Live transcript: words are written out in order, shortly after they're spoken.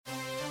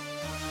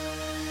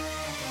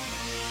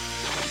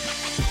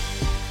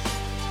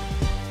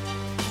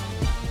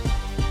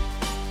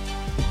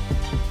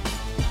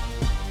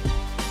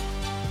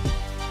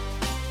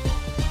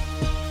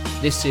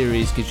This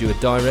series gives you a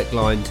direct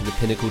line to the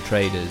pinnacle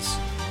traders.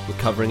 We're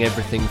covering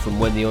everything from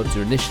when the odds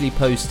are initially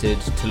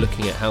posted to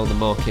looking at how the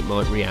market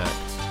might react.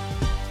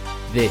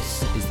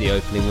 This is the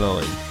opening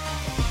line.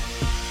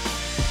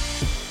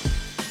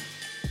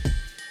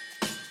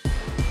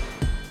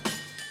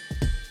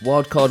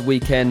 Wildcard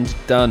weekend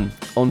done.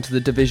 On to the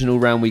divisional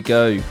round we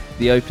go.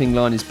 The opening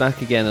line is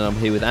back again, and I'm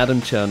here with Adam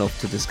Chernoff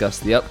to discuss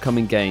the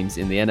upcoming games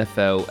in the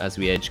NFL as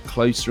we edge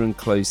closer and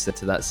closer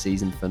to that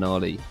season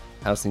finale.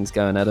 How's things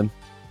going, Adam?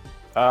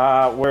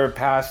 We're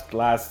past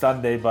last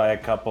Sunday by a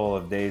couple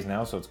of days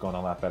now, so it's going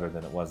a lot better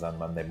than it was on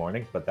Monday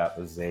morning. But that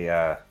was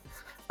a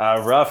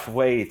rough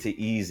way to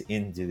ease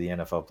into the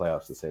NFL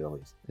playoffs, to say the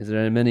least. Is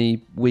there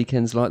many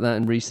weekends like that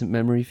in recent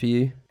memory for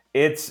you?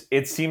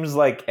 It seems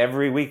like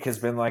every week has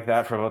been like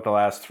that for about the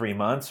last 3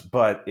 months,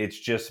 but it's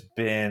just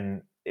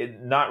been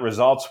not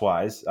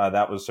results-wise.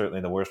 That was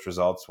certainly the worst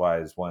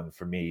results-wise one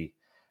for me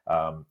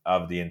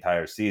of the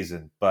entire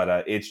season.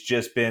 But it's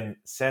just been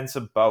since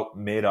about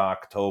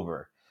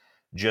mid-October,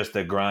 just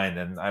a grind.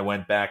 And I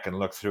went back and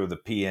looked through the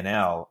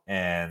P&L,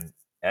 and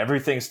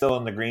everything's still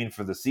in the green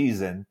for the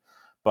season,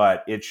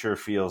 but it sure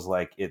feels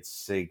like it's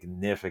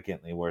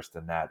significantly worse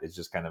than that. It's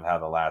just kind of how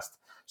the last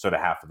sort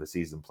of half of the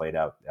season played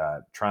out,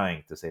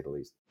 trying to say the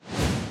least.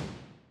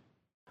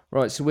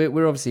 Right, so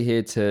we're obviously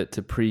here to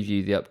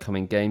preview the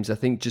upcoming games. I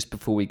think just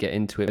before we get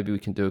into it, maybe we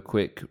can do a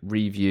quick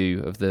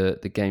review of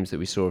the games that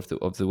we saw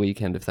of the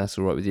weekend, if that's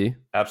all right with you.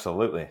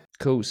 Absolutely.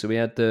 Cool. So we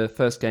had the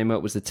first game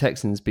up was the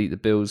Texans beat the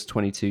Bills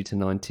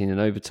 22-19 in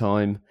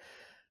overtime.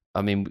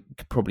 I mean, we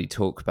could probably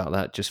talk about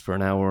that just for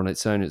an hour on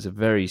its own. It's a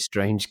very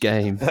strange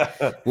game.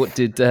 What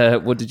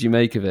did you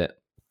make of it?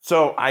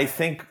 So I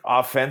think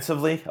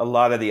offensively, a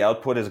lot of the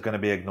output is going to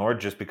be ignored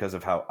just because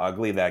of how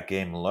ugly that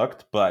game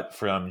looked. But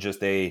from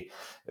just a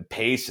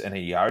pace and a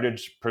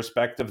yardage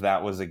perspective,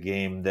 that was a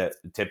game that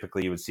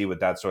typically you would see with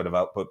that sort of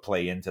output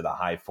play into the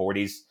high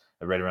 40s,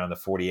 right around the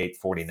 48,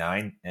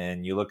 49.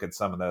 And you look at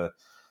some of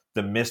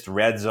the missed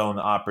red zone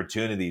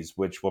opportunities,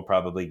 which we'll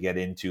probably get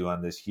into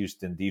on this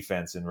Houston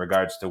defense in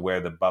regards to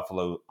where the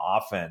Buffalo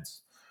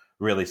offense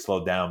really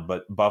slowed down.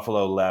 But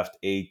Buffalo left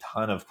a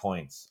ton of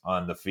points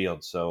on the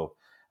field. So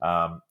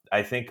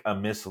I think a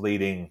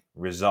misleading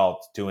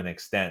result to an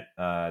extent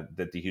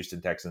that the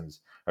Houston Texans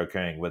are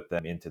carrying with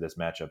them into this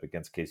matchup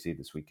against KC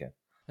this weekend.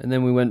 And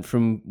then we went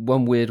from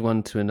one weird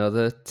one to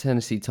another.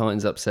 Tennessee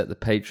Titans upset the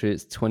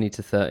Patriots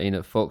 20-13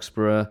 at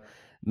Foxborough.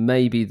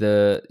 Maybe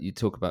you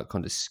talk about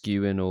kind of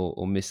skewing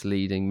or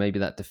misleading. Maybe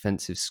that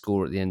defensive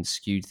score at the end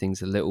skewed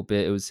things a little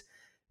bit. It was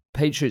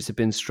Patriots have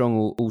been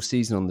strong all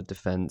season on the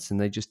defense, and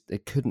they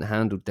couldn't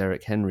handle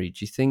Derrick Henry.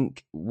 Do you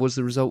think, was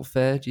the result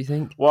fair, do you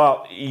think?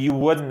 Well, you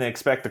wouldn't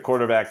expect the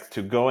quarterback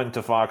to go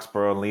into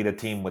Foxborough and lead a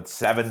team with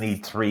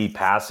 73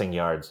 passing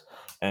yards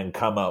and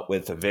come out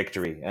with a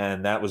victory.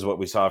 And that was what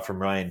we saw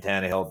from Ryan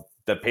Tannehill.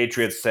 The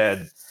Patriots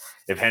said,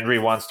 if Henry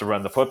wants to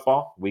run the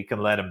football, we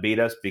can let him beat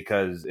us,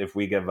 because if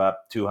we give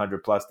up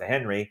 200 plus to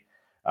Henry,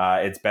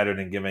 it's better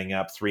than giving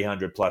up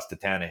 300 plus to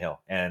Tannehill.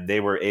 And they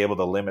were able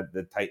to limit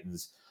the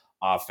Titans'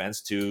 offense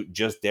to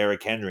just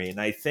Derrick Henry.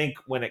 And I think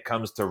when it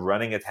comes to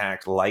running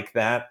attacks like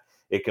that,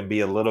 it can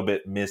be a little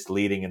bit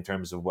misleading in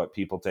terms of what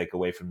people take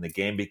away from the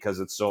game, because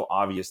it's so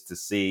obvious to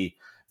see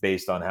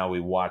based on how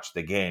we watch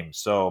the game.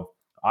 So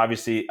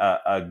obviously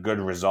a good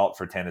result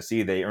for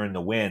Tennessee. They earned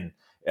the win,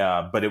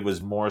 but it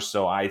was more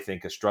so, I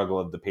think, a struggle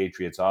of the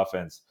Patriots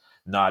offense,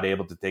 not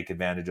able to take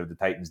advantage of the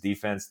Titans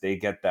defense. They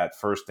get that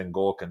 1st and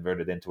goal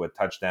converted into a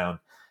touchdown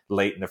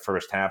late in the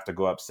first half to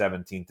go up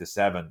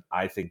 17-7.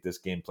 I think this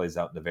game plays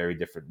out in a very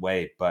different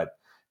way. But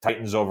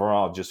Titans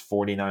overall, just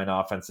 49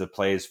 offensive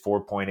plays,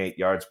 4.8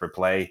 yards per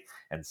play,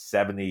 and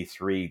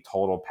 73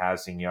 total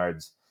passing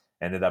yards,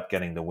 ended up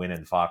getting the win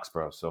in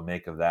Foxborough. So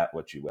make of that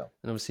what you will.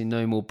 And obviously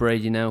no more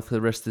Brady now for the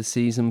rest of the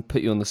season.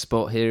 Put you on the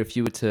spot here. If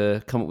you were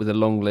to come up with a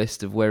long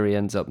list of where he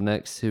ends up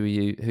next, who are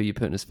you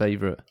putting as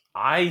favourite?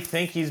 I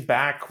think he's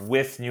back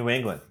with New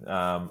England.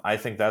 I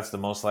think that's the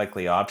most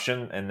likely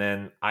option. And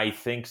then I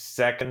think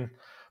second,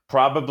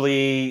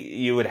 probably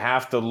you would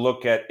have to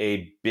look at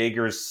a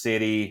bigger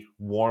city,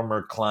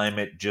 warmer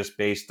climate, just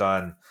based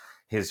on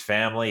his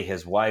family,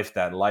 his wife,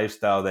 that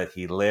lifestyle that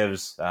he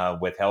lives,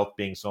 with health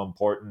being so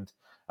important.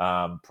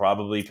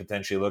 Probably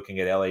potentially looking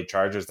at LA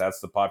Chargers.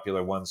 That's the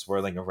popular one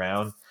swirling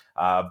around.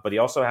 But he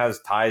also has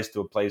ties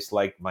to a place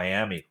like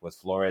Miami with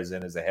Flores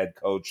in as a head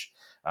coach.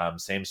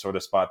 Same sort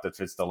of spot that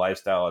fits the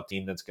lifestyle, a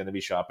team that's going to be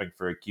shopping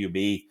for a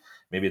QB.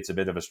 Maybe it's a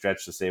bit of a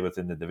stretch to say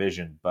within the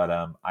division, but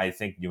I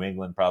think New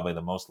England probably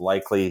the most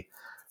likely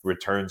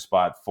return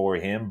spot for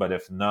him. But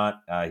if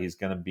not, he's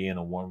going to be in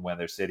a warm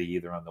weather city,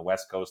 either on the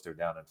West Coast or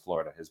down in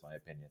Florida, is my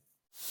opinion.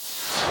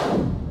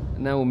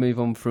 Now we'll move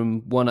on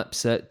from one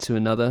upset to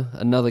another.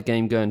 Another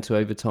game going to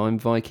overtime.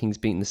 Vikings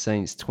beating the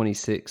Saints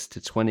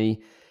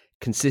 26-20.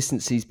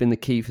 Consistency's been the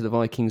key for the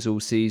Vikings all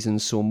season.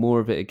 Saw more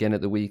of it again at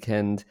the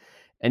weekend.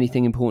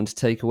 Anything important to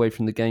take away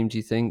from the game, do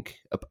you think?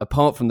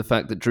 Apart from the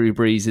fact that Drew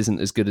Brees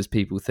isn't as good as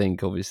people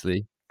think,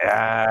 obviously.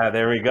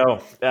 There we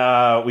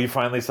go. We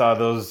finally saw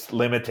those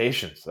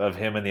limitations of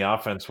him in the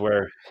offense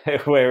where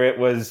where it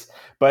was,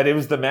 but it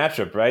was the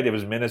matchup, right? It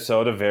was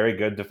Minnesota very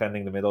good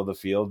defending the middle of the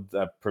field,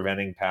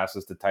 preventing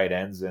passes to tight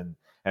ends and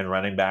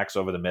running backs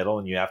over the middle,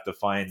 and you have to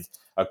find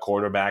a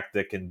quarterback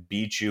that can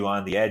beat you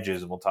on the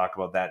edges, and we'll talk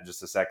about that in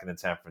just a second in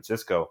San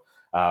Francisco.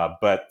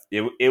 But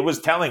it was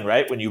telling,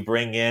 right? When you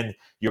bring in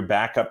your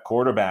backup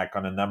quarterback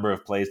on a number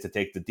of plays to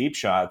take the deep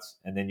shots,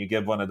 and then you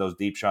give one of those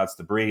deep shots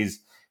to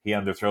Breeze. He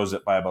underthrows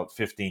it by about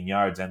 15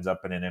 yards, ends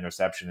up in an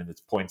interception, and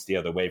it's points the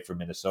other way for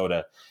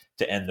Minnesota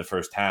to end the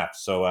first half.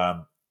 So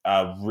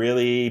a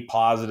really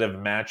positive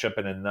matchup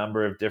in a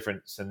number of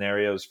different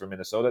scenarios for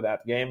Minnesota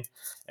that game.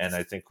 And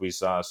I think we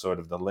saw sort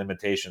of the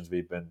limitations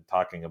we've been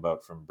talking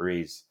about from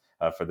Breeze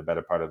for the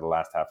better part of the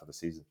last half of the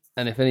season.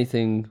 And if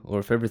anything, or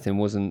if everything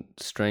wasn't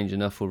strange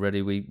enough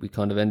already, we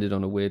kind of ended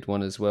on a weird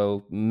one as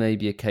well.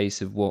 Maybe a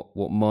case of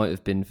what might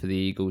have been for the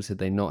Eagles had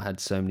they not had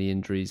so many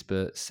injuries,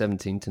 but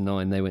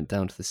 17-9, they went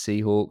down to the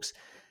Seahawks.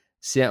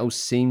 Seattle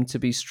seemed to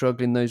be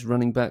struggling those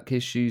running back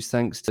issues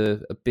thanks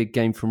to a big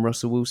game from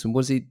Russell Wilson.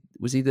 Was he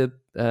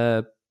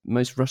the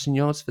most rushing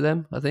yards for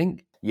them, I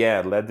think?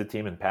 Yeah, led the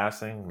team in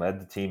passing, led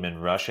the team in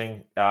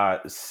rushing.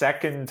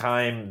 Second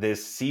time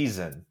this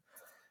season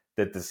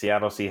that the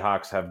Seattle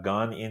Seahawks have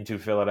gone into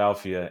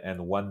Philadelphia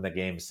and won the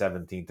game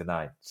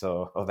 17-9.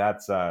 So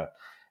that's an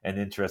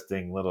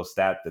interesting little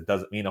stat that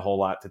doesn't mean a whole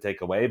lot to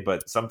take away,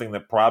 but something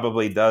that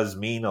probably does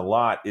mean a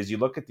lot is you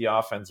look at the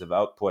offensive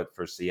output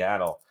for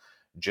Seattle,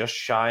 just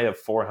shy of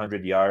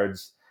 400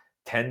 yards,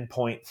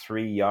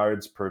 10.3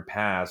 yards per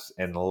pass,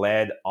 and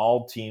led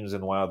all teams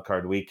in Wild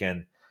Card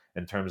Weekend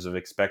in terms of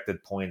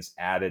expected points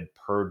added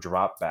per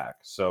drop back.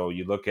 So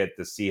you look at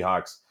the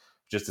Seahawks,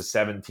 just a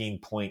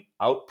 17-point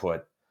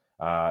output,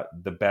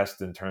 the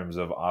best in terms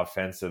of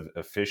offensive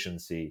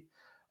efficiency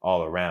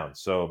all around.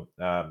 So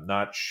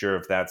not sure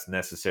if that's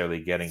necessarily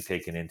getting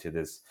taken into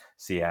this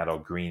Seattle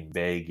Green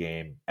Bay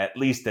game, at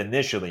least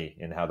initially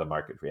in how the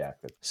market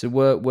reacted. So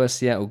were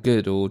Seattle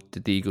good, or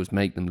did the Eagles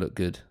make them look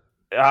good?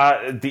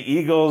 The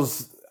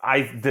Eagles,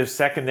 the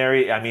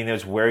secondary, I mean,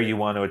 is where you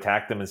want to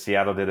attack them, and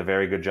Seattle did a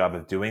very good job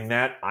of doing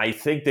that. I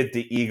think that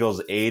the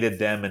Eagles aided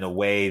them in a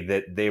way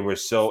that they were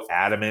so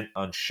adamant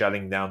on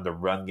shutting down the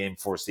run game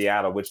for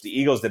Seattle, which the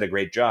Eagles did a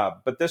great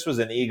job. But this was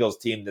an Eagles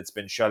team that's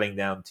been shutting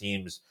down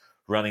teams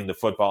running the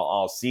football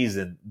all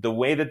season. The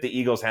way that the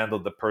Eagles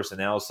handled the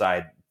personnel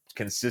side,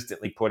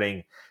 consistently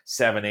putting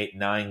 7, 8,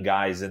 9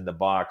 guys in the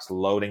box,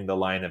 loading the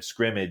line of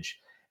scrimmage,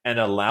 and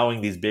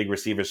allowing these big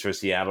receivers for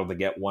Seattle to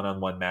get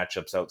one-on-one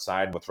matchups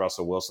outside with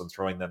Russell Wilson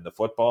throwing them the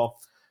football.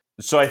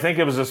 So I think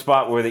it was a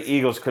spot where the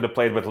Eagles could have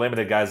played with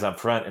limited guys up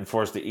front and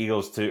forced the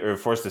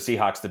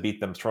Seahawks to beat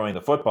them throwing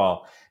the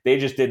football. They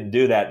just didn't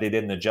do that. They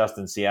didn't adjust,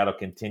 and Seattle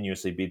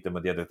continuously beat them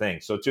with the other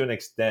thing. So to an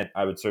extent,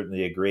 I would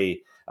certainly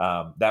agree.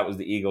 That was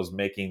the Eagles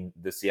making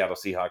the Seattle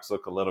Seahawks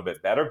look a little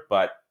bit better,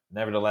 but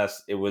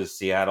nevertheless, it was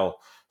Seattle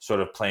sort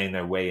of playing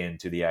their way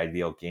into the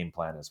ideal game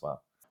plan as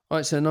well. All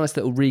right, so a nice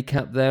little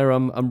recap there.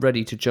 I'm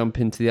ready to jump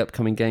into the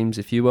upcoming games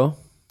if you are.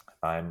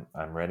 I'm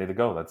ready to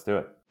go. Let's do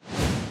it.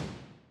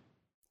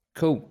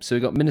 Cool. So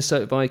we've got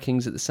Minnesota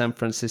Vikings at the San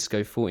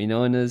Francisco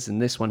 49ers,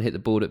 and this one hit the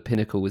board at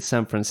pinnacle with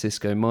San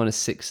Francisco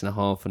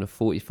 -6.5 and a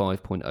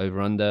 45-point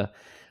over-under.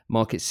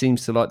 Market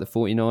seems to like the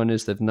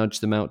 49ers. They've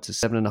nudged them out to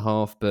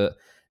 7.5, but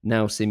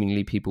now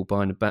seemingly people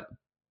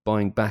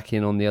buying back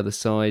in on the other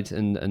side,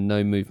 and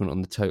no movement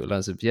on the total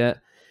as of yet.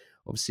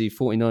 Obviously,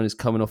 49ers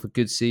coming off a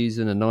good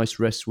season, a nice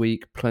rest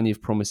week, plenty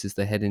of promises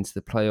they head into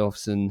the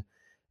playoffs, and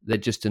they're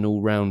just an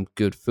all-round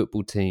good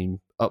football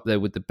team, up there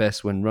with the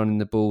best when running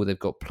the ball. They've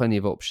got plenty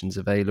of options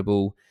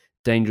available,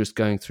 dangerous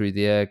going through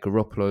the air.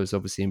 Garoppolo is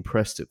obviously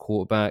impressed at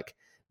quarterback,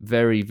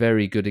 very,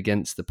 very good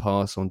against the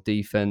pass on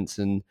defense,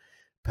 and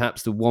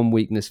perhaps the one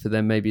weakness for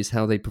them maybe is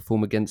how they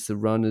perform against the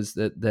run, as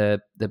that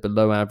they're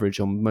below average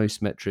on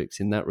most metrics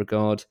in that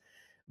regard.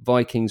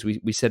 Vikings,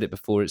 we said it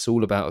before, it's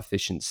all about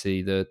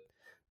efficiency. The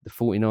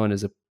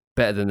 49ers are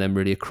better than them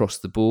really across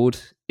the board.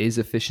 Is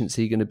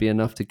efficiency going to be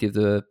enough to give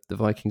the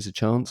Vikings a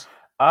chance?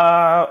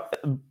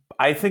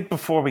 I think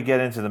before we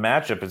get into the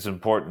matchup, it's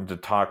important to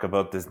talk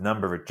about this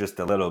number just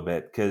a little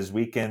bit, because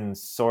we can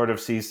sort of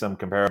see some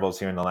comparables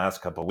here in the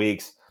last couple of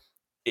weeks.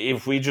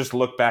 If we just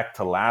look back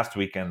to last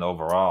weekend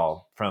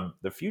overall, from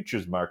the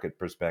futures market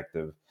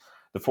perspective,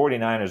 the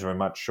 49ers were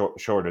much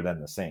shorter than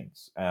the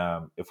Saints.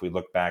 If we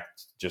look back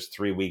just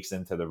 3 weeks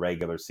into the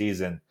regular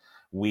season,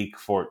 week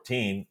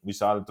 14, we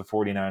saw that the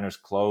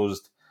 49ers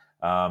closed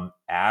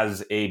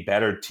as a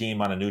better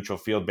team on a neutral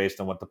field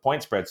based on what the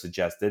point spread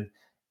suggested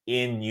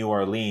in New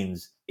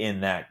Orleans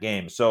in that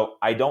game. So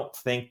I don't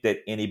think that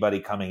anybody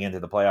coming into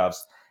the playoffs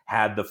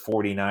had the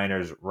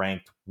 49ers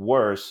ranked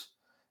worse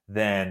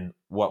than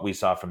what we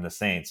saw from the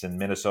Saints. And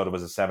Minnesota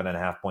was a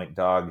 7.5-point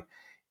dog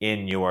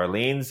in New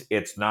Orleans.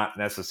 It's not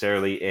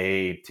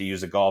necessarily to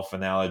use a golf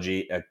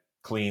analogy, a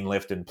clean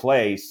lift in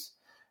place,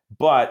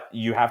 but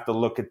you have to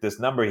look at this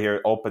number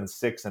here, open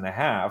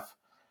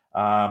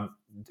 6.5.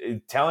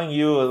 telling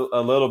you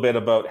a little bit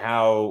about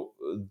how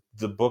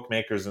the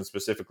bookmakers and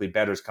specifically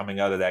bettors coming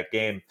out of that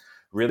game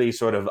really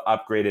sort of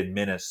upgraded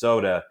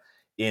Minnesota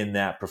in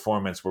that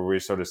performance, where we're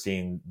sort of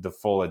seeing the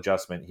full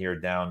adjustment here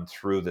down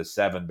through the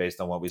 7 based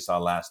on what we saw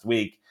last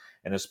week,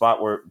 in a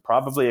spot where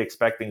probably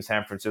expecting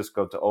San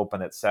Francisco to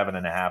open at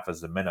 7.5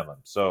 as the minimum.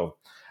 So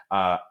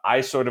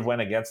I sort of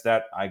went against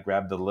that. I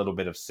grabbed a little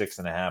bit of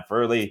 6.5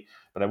 early,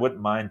 but I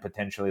wouldn't mind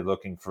potentially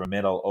looking for a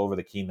middle over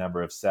the key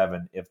number of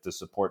 7 if the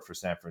support for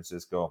San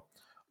Francisco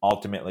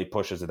ultimately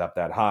pushes it up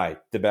that high.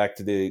 Back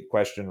to the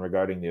question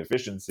regarding the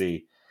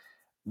efficiency,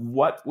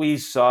 what we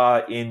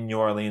saw in New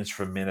Orleans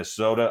from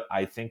Minnesota,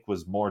 I think,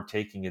 was more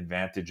taking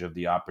advantage of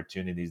the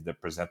opportunities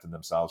that presented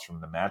themselves from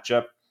the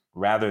matchup,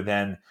 rather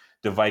than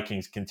the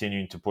Vikings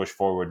continuing to push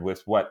forward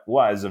with what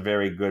was a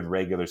very good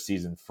regular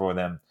season for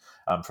them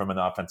from an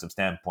offensive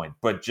standpoint.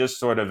 But just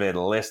sort of a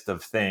list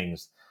of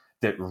things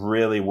that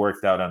really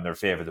worked out on their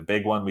favor. The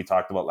big one we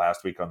talked about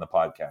last week on the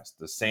podcast.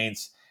 The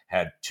Saints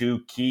had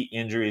 2 key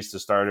injuries to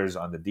starters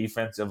on the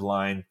defensive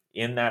line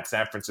in that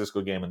San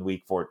Francisco game in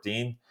week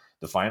 14.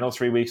 The final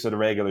 3 weeks of the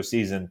regular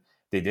season,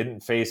 they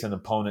didn't face an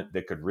opponent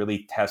that could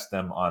really test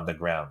them on the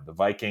ground. The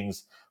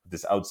Vikings, with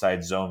this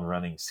outside zone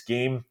running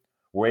scheme,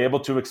 were able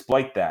to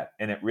exploit that,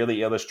 and it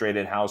really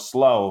illustrated how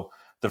slow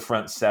the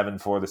front 7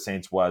 for the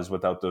Saints was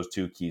without those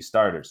 2 key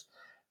starters.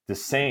 The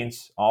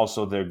Saints,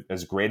 also,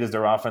 as great as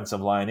their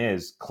offensive line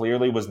is,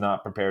 clearly was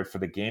not prepared for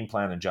the game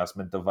plan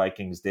adjustment the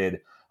Vikings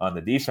did on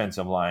the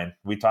defensive line.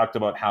 We talked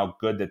about how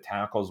good the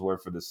tackles were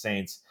for the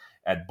Saints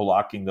at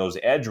blocking those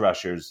edge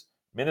rushers.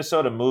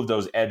 Minnesota moved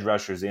those edge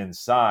rushers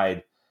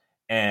inside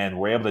and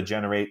were able to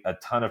generate a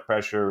ton of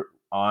pressure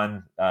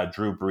on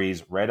Drew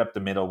Brees right up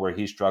the middle where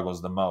he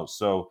struggles the most.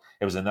 So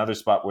it was another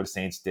spot where the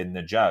Saints didn't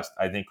adjust.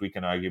 I think we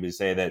can arguably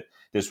say that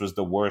this was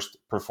the worst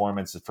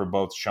performance for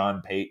both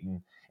Sean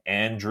Payton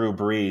and Drew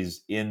Brees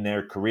in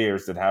their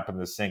careers that happened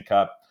to sync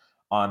up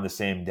on the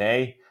same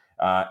day.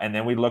 And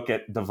then we look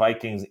at the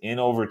Vikings in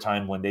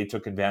overtime when they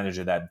took advantage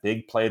of that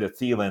big play to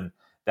Thielen.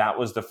 That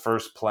was the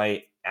first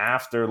play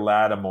after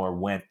Lattimore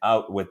went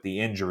out with the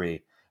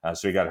injury.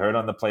 So he got hurt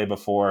on the play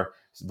before.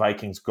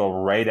 Vikings go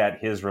right at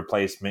his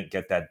replacement,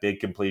 get that big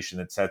completion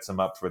that sets him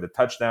up for the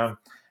touchdown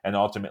and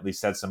ultimately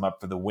sets him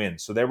up for the win.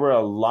 So there were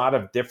a lot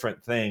of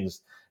different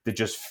things that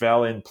just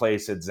fell in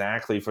place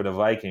exactly for the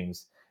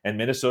Vikings, and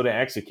Minnesota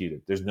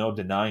executed. There's no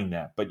denying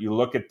that. But you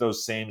look at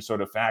those same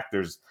sort of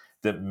factors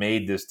that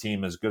made this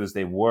team as good as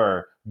they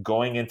were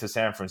going into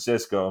San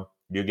Francisco.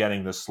 You're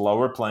getting the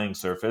slower playing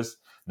surface,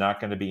 not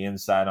going to be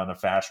inside on a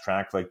fast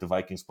track like the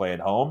Vikings play at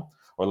home,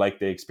 or like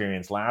they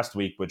experienced last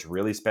week, which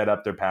really sped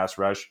up their pass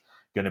rush.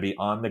 Going to be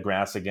on the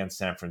grass against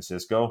San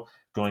Francisco,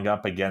 going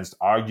up against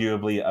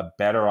arguably a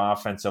better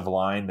offensive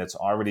line that's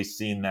already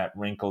seen that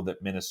wrinkle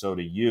that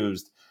Minnesota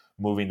used,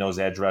 moving those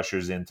edge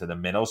rushers into the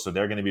middle. So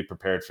they're going to be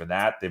prepared for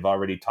that. They've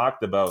already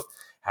talked about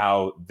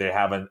how they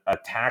have a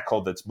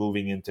tackle that's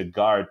moving into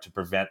guard to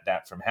prevent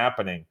that from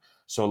happening.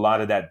 So a lot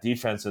of that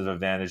defensive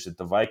advantage that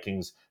the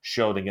Vikings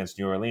showed against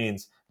New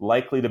Orleans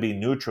likely to be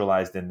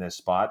neutralized in this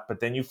spot. But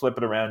then you flip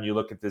it around, you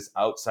look at this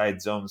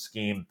outside zone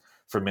scheme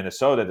for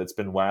Minnesota that's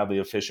been wildly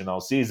efficient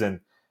all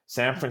season.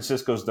 San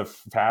Francisco's the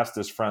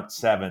fastest front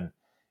 7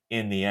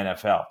 in the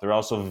NFL. They're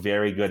also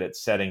very good at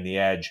setting the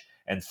edge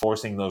and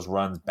forcing those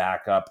runs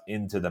back up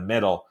into the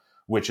middle,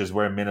 which is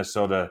where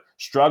Minnesota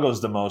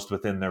struggles the most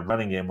within their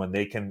running game. When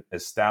they can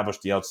establish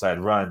the outside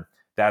run,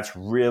 that's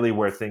really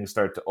where things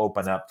start to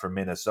open up for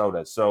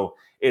Minnesota. So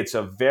it's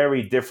a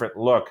very different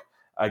look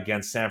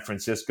against San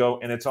Francisco,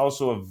 and it's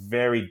also a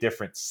very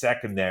different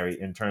secondary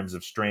in terms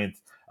of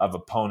strength of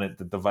opponent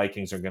that the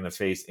Vikings are going to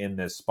face in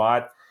this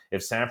spot.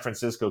 If San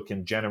Francisco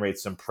can generate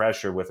some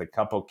pressure with a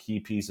couple key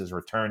pieces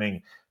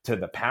returning to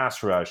the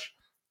pass rush,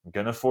 I'm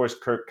going to force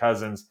Kirk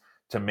Cousins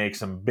to make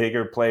some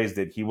bigger plays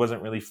that he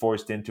wasn't really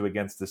forced into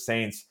against the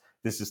Saints.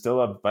 This is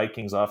still a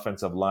Vikings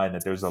offensive line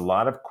that there's a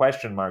lot of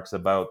question marks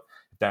about.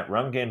 If that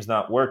run game's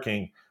not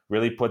working,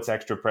 really puts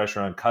extra pressure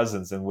on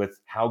Cousins. And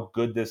with how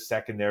good this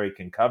secondary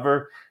can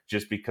cover,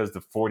 just because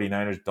the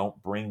 49ers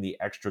don't bring the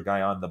extra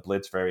guy on the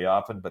blitz very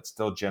often, but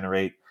still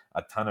generate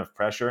a ton of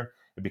pressure,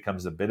 it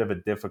becomes a bit of a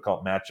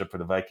difficult matchup for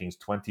the Vikings,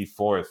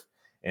 24th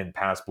in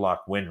pass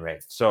block win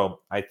rate.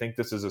 So I think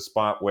this is a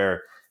spot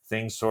where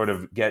things sort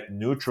of get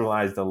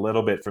neutralized a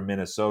little bit for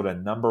Minnesota.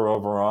 Number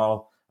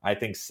overall, I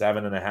think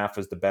 7.5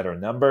 is the better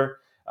number.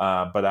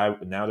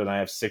 But now that I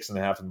have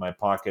 6.5 in my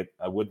pocket,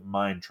 I wouldn't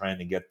mind trying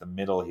to get the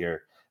middle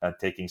here,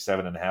 taking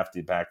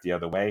 7.5 back the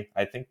other way.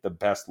 I think the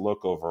best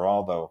look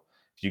overall, though,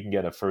 if you can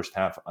get a first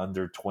half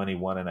under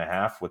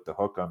 21.5 with the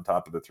hook on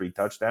top of the 3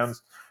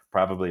 touchdowns,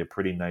 probably a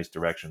pretty nice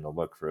direction to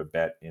look for a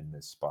bet in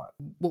this spot.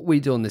 What we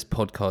do on this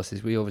podcast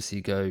is we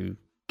obviously go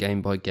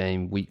game by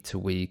game, week to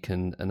week,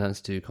 and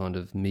that's to kind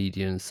of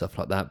media and stuff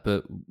like that.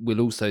 But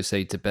we'll also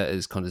say to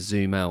bettors kind of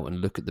zoom out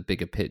and look at the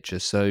bigger picture.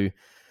 So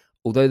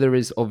although there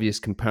is obvious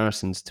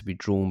comparisons to be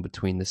drawn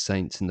between the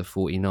Saints and the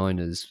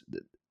 49ers,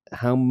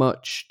 how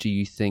much do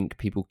you think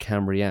people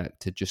can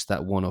react to just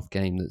that one-off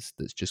game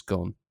that's just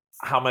gone?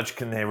 How much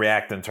can they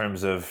react in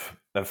terms of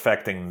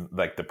affecting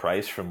like the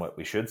price from what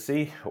we should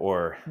see,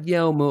 or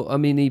Yeah, I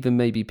mean, even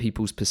maybe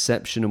people's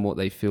perception and what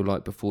they feel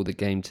like before the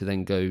game to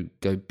then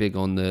go big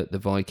on the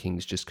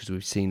Vikings just because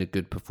we've seen a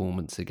good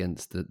performance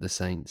against the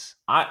Saints.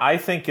 I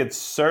think it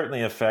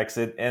certainly affects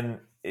it. And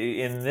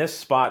in this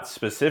spot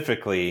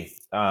specifically,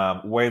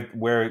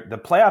 where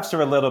the playoffs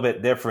are a little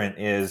bit different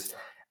is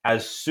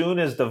as soon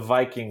as the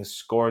Vikings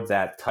scored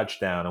that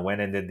touchdown and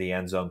went into the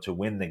end zone to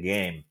win the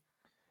game,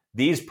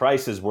 these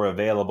prices were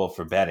available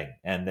for betting.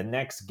 And the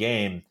next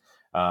game,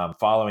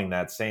 following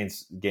that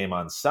Saints game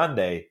on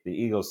Sunday, the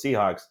Eagles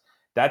Seahawks,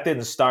 that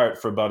didn't start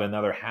for about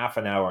another half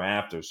an hour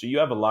after. So you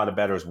have a lot of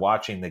bettors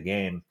watching the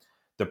game.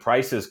 The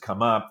prices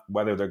come up,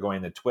 whether they're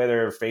going to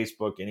Twitter,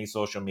 Facebook, any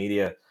social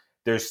media.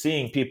 They're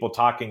seeing people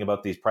talking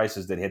about these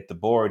prices that hit the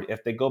board.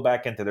 If they go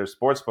back into their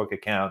sportsbook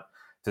account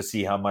to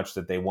see how much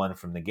that they won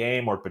from the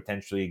game or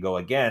potentially go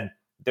again,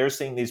 they're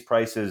seeing these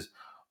prices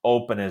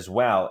open as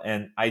well.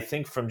 And I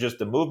think from just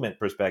the movement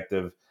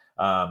perspective,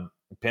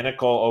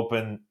 Pinnacle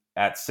opened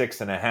at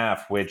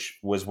 6.5, which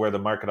was where the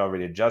market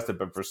already adjusted.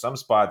 But for some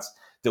spots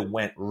that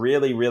went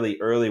really, really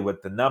early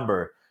with the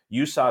number,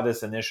 you saw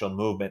this initial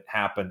movement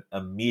happen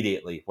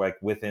immediately, like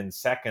within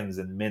seconds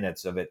and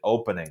minutes of it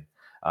opening.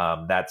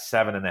 That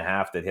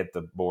 7.5 that hit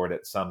the board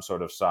at some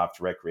sort of soft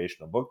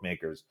recreational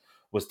bookmakers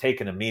was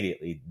taken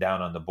immediately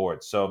down on the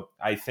board. So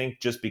I think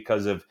just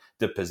because of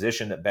the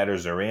position that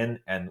bettors are in,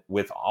 and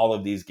with all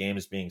of these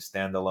games being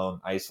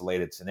standalone,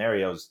 isolated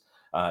scenarios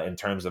in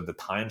terms of the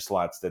time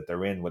slots that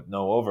they're in with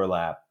no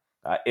overlap,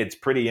 it's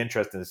pretty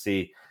interesting to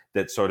see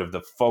that sort of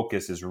the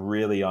focus is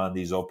really on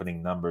these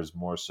opening numbers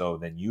more so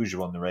than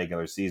usual in the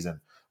regular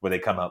season, where they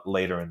come out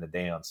later in the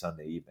day on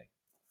Sunday evening.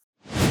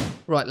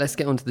 Right, let's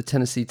get on to the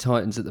Tennessee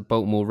Titans at the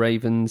Baltimore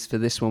Ravens. For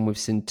this one, we've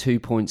seen 2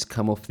 points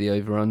come off the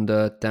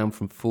over-under, down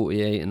from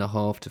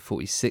 48.5 to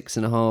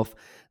 46.5.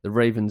 The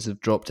Ravens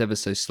have dropped ever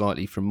so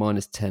slightly from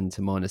 -10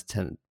 to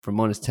 -10, from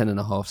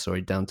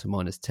 -10.5, down to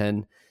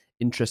 -10.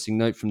 Interesting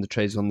note from the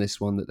trades on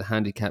this one that the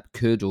handicap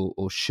could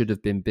or should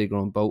have been bigger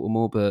on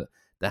Baltimore, but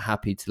they're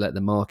happy to let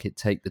the market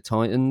take the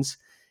Titans.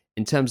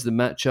 In terms of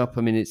the matchup,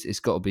 I mean, it's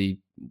got to be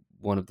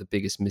one of the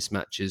biggest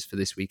mismatches for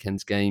this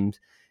weekend's games.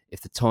 If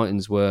the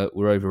Titans were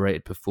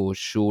overrated before,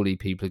 surely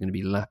people are going to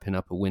be lapping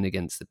up a win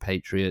against the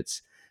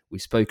Patriots.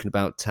 We've spoken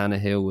about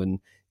Tannehill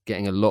and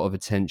getting a lot of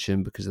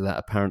attention because of that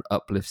apparent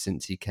uplift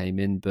since he came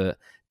in, but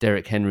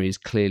Derrick Henry is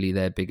clearly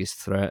their biggest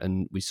threat,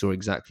 and we saw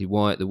exactly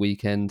why at the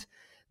weekend.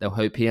 They'll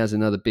hope he has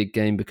another big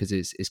game because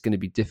it's going to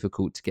be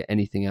difficult to get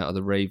anything out of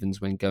the Ravens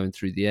when going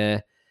through the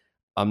air.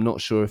 I'm not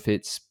sure if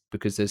it's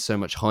because there's so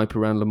much hype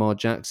around Lamar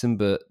Jackson,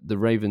 but the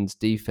Ravens'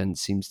 defense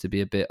seems to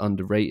be a bit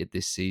underrated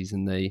this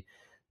season. They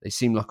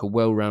seem like a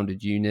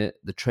well-rounded unit.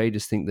 The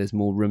traders think there's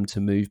more room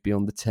to move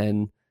beyond the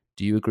 10.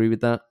 Do you agree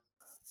with that?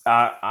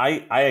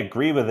 I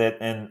agree with it,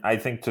 and I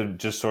think to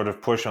just sort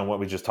of push on what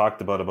we just talked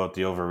about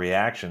the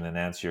overreaction and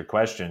answer your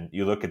question,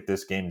 you look at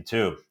this game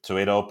too. So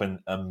it opened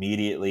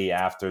immediately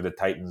after the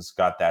Titans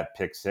got that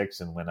pick six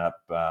and went up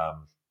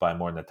by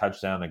more than a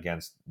touchdown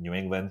against New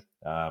England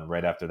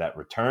right after that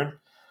return.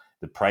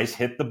 The price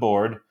hit the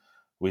board.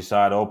 We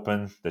saw it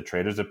open. The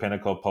traders of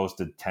Pinnacle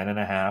posted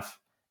 10.5,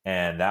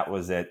 and that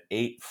was at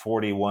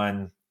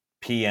 8:41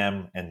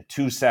 p.m. and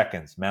 2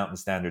 seconds Mountain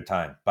Standard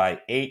Time.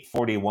 By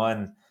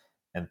 8:41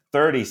 and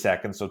 30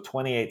 seconds, so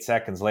 28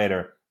 seconds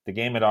later, the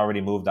game had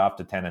already moved off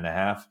to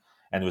 10.5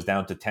 and was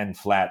down to 10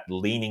 flat,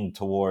 leaning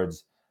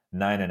towards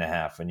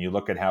 9.5. And you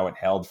look at how it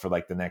held for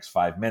like the next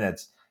 5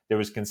 minutes. There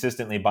was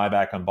consistently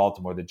buyback on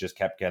Baltimore that just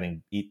kept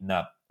getting eaten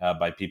up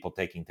by people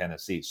taking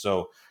Tennessee.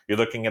 So you're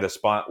looking at a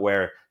spot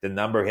where the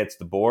number hits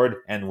the board,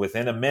 and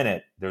within a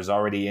minute, there's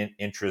already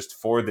interest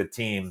for the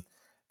team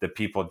that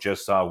people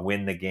just saw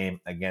win the game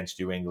against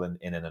New England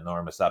in an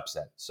enormous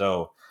upset.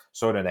 So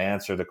sort of to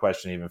answer the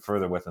question even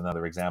further with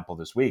another example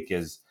this week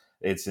is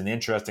it's an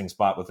interesting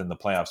spot within the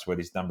playoffs where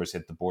these numbers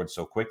hit the board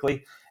so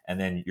quickly, and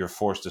then you're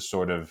forced to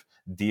sort of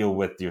deal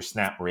with your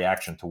snap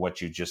reaction to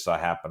what you just saw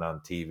happen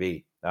on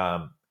TV.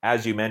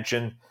 As you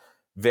mentioned,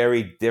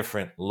 very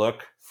different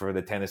look for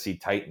the Tennessee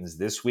Titans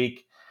this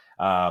week.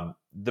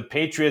 The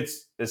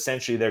Patriots,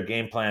 essentially their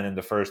game plan in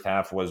the first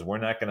half was, we're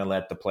not going to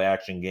let the play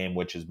action game,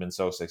 which has been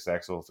so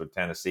successful for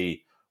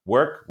Tennessee,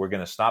 work. We're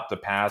going to stop the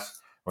pass.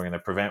 We're going to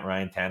prevent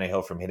Ryan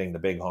Tannehill from hitting the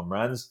big home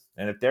runs.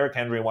 And if Derrick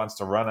Henry wants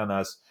to run on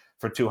us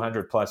for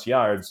 200 plus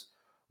yards,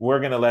 we're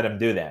going to let him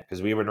do that,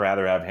 because we would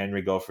rather have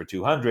Henry go for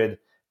 200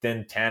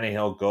 than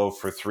Tannehill go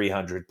for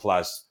 300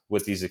 plus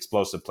with these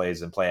explosive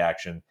plays and play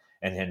action,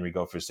 and Henry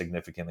go for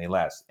significantly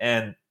less.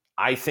 And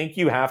I think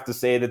you have to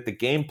say that the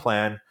game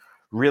plan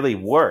really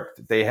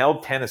worked. They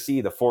held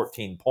Tennessee to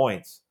 14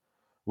 points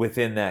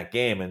within that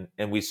game.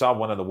 And we saw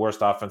one of the worst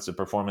offensive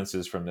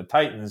performances from the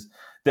Titans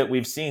that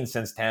we've seen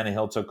since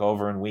Tannehill took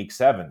over in week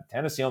 7.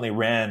 Tennessee only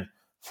ran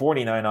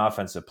 49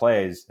 offensive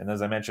plays. And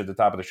as I mentioned at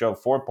the top of the show,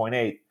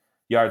 4.8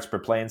 yards per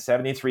play and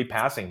 73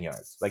 passing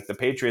yards. Like the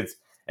Patriots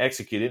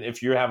executed.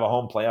 If you have a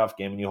home playoff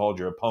game and you hold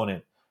your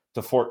opponent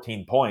to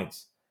 14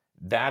 points,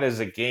 that is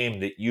a game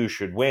that you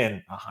should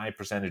win a high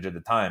percentage of the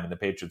time. And the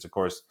Patriots, of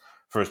course,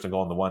 first and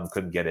goal and the one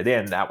couldn't get it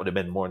in, that would have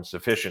been more than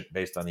sufficient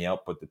based on the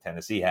output that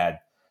Tennessee had.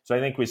 So I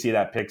think we see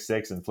that pick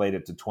six inflate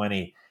it to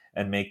 20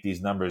 and make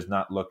these numbers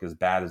not look as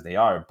bad as they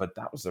are. But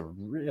that was a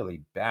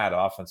really bad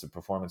offensive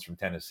performance from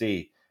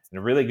Tennessee and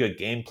a really good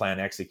game plan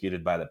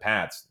executed by the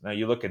Pats. Now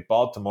you look at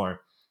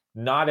Baltimore,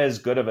 not as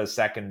good of a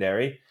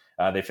secondary.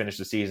 They finished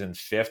the season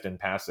 5th in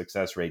pass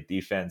success rate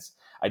defense.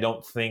 I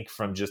don't think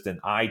from just an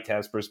eye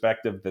test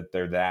perspective that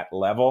they're that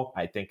level.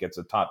 I think it's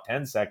a top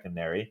 10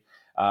 secondary.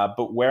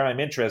 But where I'm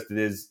interested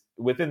is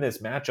within this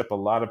matchup, a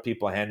lot of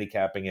people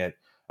handicapping it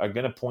are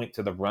going to point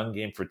to the run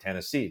game for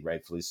Tennessee,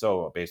 rightfully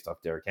so, based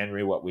off Derrick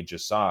Henry, what we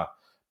just saw.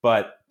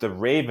 But the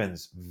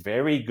Ravens,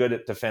 very good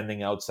at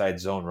defending outside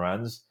zone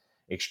runs,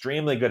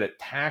 extremely good at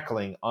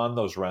tackling on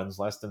those runs,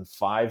 less than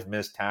 5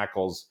 missed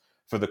tackles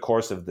for the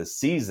course of the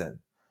season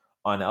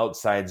on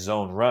outside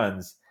zone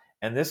runs.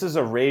 And this is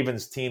a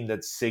Ravens team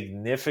that's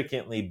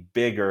significantly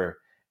bigger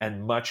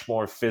and much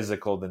more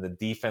physical than the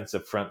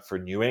defensive front for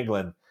New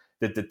England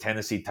that the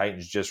Tennessee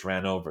Titans just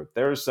ran over.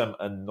 There are some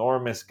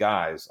enormous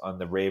guys on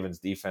the Ravens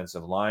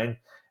defensive line,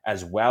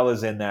 as well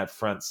as in that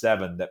front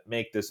seven, that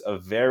make this a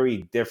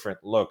very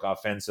different look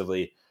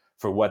offensively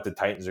for what the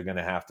Titans are going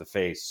to have to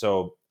face.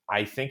 So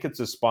I think it's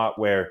a spot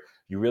where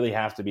you really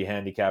have to be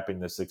handicapping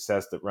the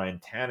success that Ryan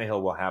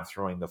Tannehill will have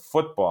throwing the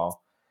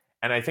football.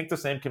 And I think the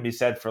same can be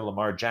said for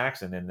Lamar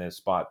Jackson in this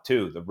spot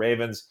too. The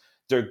Ravens,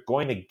 they're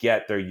going to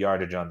get their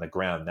yardage on the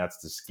ground. That's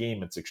the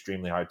scheme. It's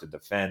extremely hard to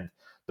defend.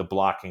 The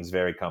blocking is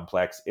very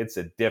complex. It's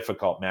a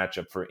difficult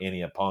matchup for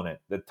any opponent.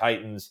 The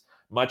Titans,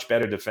 much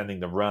better defending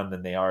the run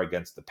than they are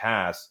against the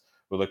pass.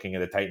 We're looking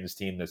at a Titans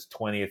team that's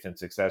 20th in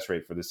success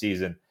rate for the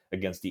season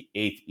against the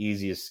 8th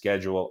easiest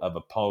schedule of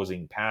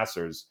opposing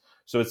passers.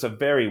 So it's a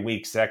very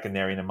weak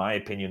secondary, and in my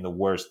opinion, the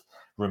worst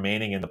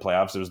remaining in the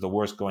playoffs. It was the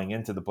worst going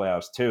into the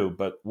playoffs too.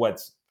 But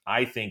what's,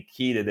 I think,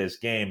 key to this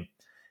game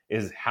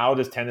is how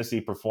does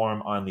Tennessee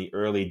perform on the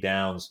early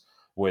downs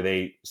where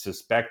they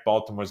suspect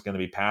Baltimore's going to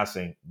be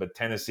passing, but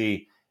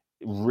Tennessee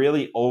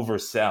really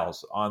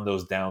oversells on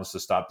those downs to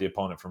stop the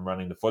opponent from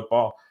running the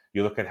football.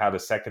 You look at how the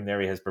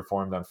secondary has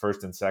performed on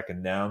first and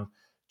second down,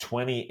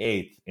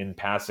 28th in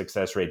pass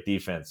success rate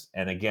defense.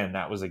 And again,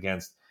 that was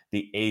against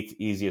the 8th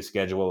easiest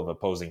schedule of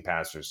opposing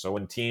passers. So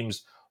when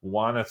teams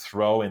want to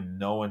throw in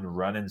no and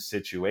run in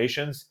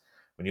situations,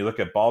 when you look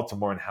at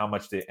Baltimore and how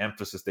much the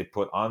emphasis they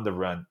put on the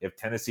run, if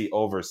Tennessee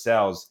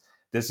oversells,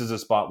 this is a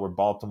spot where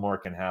Baltimore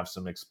can have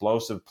some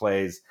explosive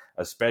plays,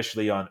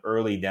 especially on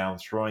early down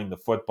throwing the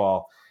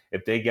football.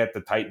 If they get the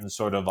Titans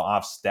sort of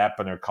off step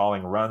and are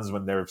calling runs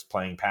when they're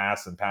playing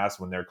pass and pass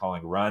when they're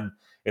calling run,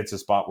 it's a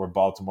spot where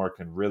Baltimore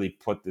can really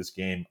put this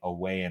game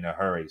away in a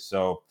hurry.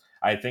 So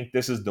I think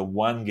this is the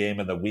one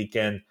game of the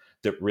weekend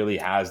that really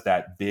has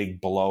that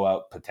big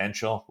blowout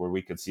potential where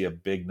we could see a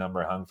big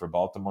number hung for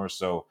Baltimore.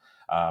 So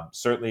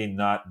certainly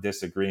not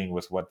disagreeing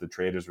with what the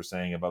traders were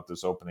saying about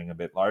this opening a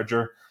bit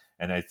larger.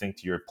 And I think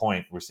to your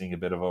point, we're seeing a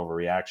bit of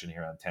overreaction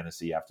here on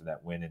Tennessee after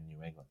that win in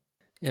New England.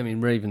 Yeah, I mean,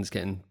 Ravens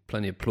getting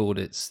plenty of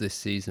plaudits this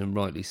season, and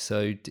rightly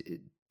so.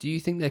 Do you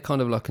think they're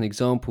kind of like an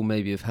example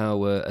maybe of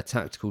how a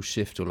tactical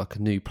shift or like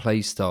a new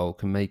play style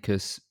can make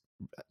us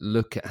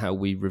look at how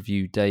we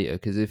review data?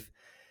 Because if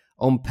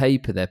on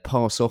paper their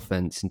pass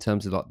offense in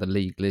terms of like the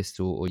league list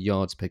or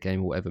yards per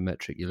game or whatever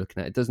metric you're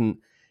looking at, it doesn't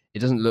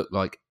look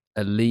like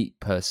elite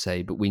per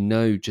se, but we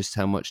know just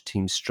how much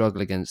teams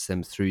struggle against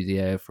them through the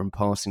air from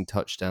passing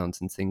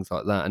touchdowns and things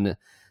like that. And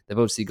they've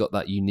obviously got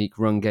that unique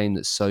run game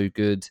that's so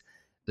good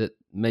that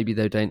maybe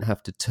they don't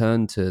have to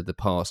turn to the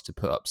pass to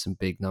put up some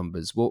big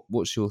numbers.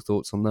 What's your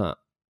thoughts on that?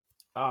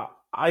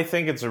 I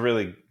think it's a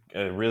really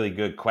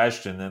good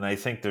question, and I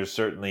think there's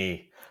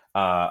certainly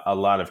a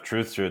lot of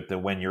truth to it, that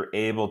when you're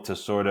able to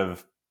sort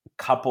of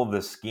couple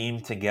the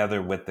scheme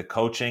together with the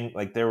coaching,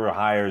 like there were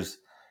hires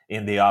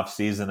in the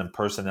offseason and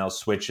personnel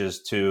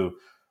switches to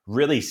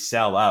really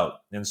sell out.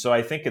 And so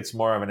I think it's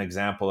more of an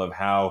example of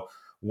how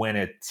when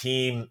a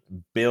team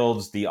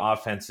builds the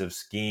offensive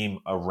scheme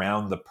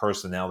around the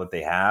personnel that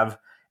they have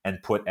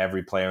and put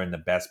every player in the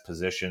best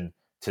position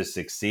to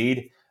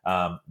succeed,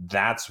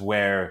 that's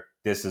where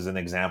this is an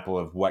example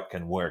of what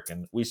can work.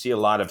 And we see a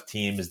lot of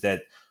teams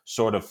that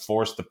sort of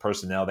force the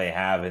personnel they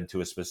have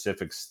into a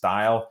specific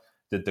style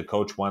that the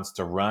coach wants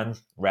to run,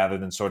 rather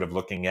than sort of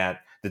looking at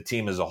the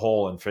team as a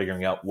whole and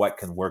figuring out what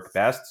can work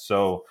best.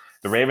 So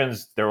the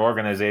Ravens, their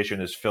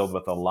organization is filled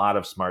with a lot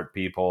of smart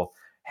people,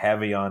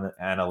 heavy on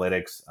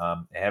analytics,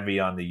 heavy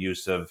on the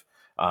use of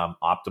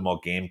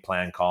optimal game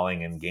plan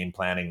calling and game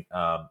planning.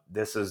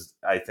 This is,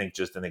 I think,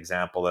 just an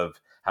example of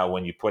how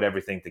when you put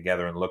everything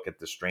together and look at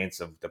the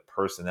strengths of the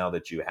personnel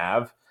that you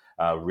have,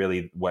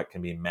 really what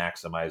can be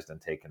maximized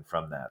and taken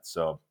from that.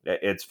 So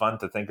it's fun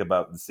to think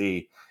about and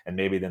see, and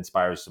maybe it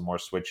inspires some more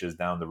switches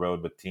down the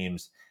road with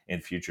teams in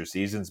future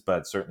seasons.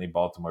 But certainly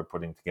Baltimore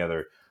putting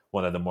together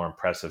one of the more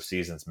impressive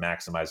seasons,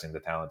 maximizing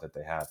the talent that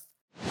they have.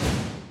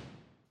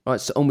 All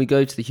right, so on we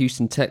go to the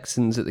Houston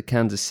Texans at the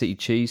Kansas City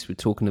Chiefs. We're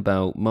talking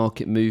about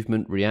market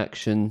movement,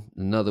 reaction.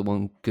 Another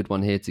good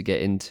one here to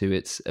get into.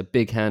 It's a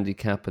big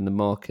handicap, and the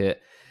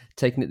market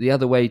Taking it the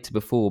other way to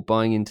before,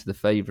 buying into the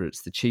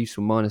favourites. The Chiefs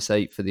were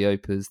 -8 for the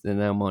Opers. They're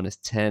now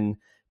 -10.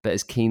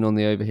 Bettor's keen on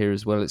the over here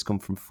as well. It's gone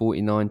from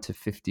 49 to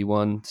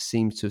 51.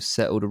 Seems to have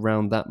settled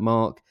around that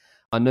mark.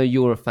 I know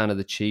you're a fan of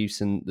the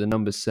Chiefs, and the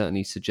numbers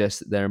certainly suggest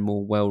that they're a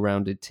more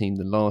well-rounded team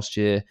than last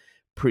year.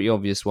 Pretty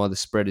obvious why the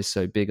spread is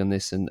so big on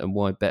this, and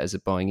why bettors are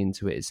buying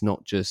into it. It's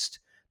not just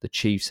the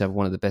Chiefs have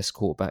one of the best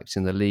quarterbacks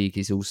in the league.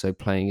 He's also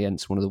playing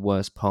against one of the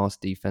worst pass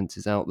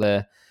defenses out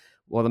there.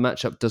 While the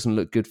matchup doesn't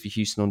look good for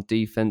Houston on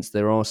defense,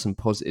 there are some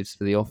positives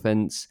for the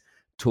offense.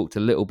 Talked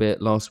a little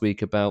bit last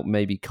week about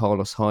maybe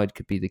Carlos Hyde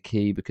could be the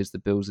key because the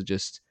Bills are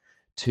just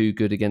too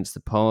good against the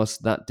pass.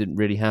 That didn't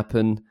really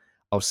happen.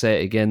 I'll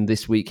say it again,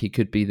 this week he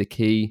could be the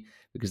key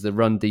because the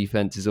run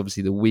defense is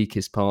obviously the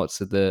weakest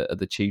parts of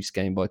the Chiefs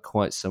game by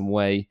quite some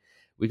way.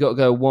 We got to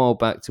go a while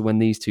back to when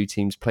these two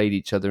teams played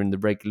each other in the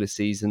regular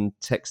season.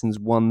 Texans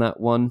won that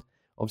one.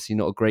 Obviously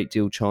not a great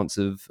deal chance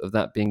of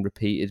that being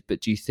repeated,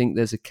 but do you think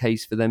there's a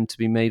case for them to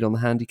be made on the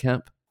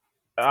handicap?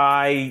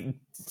 I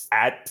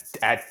at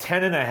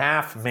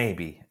 10.5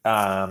 maybe.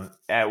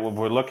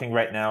 We're looking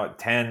right now at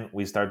 10.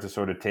 We start to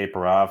sort of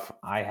taper off.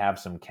 I have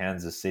some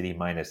Kansas City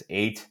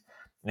 -8,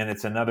 and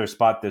it's another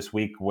spot this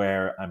week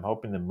where I'm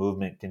hoping the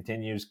movement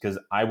continues because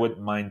I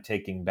wouldn't mind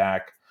taking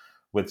back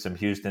with some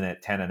Houston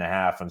at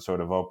 10.5 and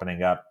sort of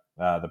opening up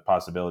the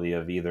possibility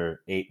of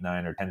either 8,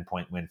 9, or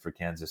 10-point win for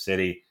Kansas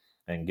City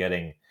and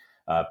getting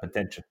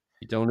potential.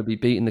 You don't want to be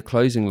beating the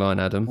closing line,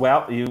 Adam.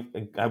 Well,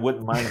 I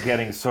wouldn't mind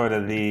getting sort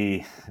of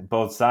the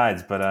both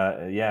sides,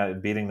 but yeah,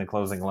 beating the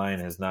closing line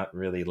has not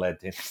really led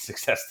to any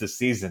success this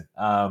season.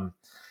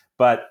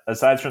 But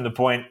aside from the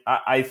point,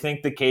 I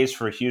think the case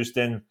for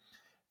Houston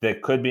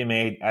that could be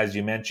made, as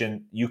you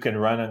mentioned, you can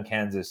run on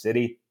Kansas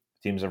City.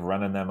 Teams have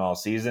run on them all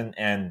season,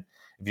 and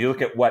if you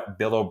look at what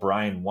Bill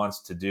O'Brien wants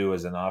to do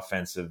as an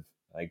offensive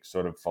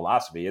sort of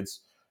philosophy,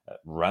 it's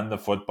run the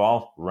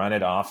football, run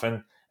it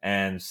often,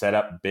 and set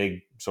up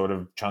big sort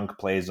of chunk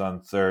plays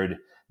on third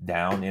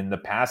down in the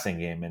passing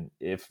game. And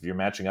if you're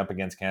matching up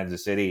against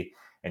Kansas City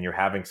and you're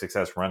having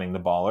success running the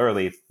ball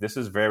early, this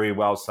is very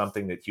well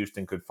something that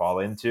Houston could fall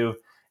into.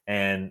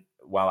 And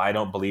while I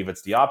don't believe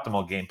it's the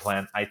optimal game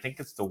plan, I think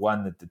it's the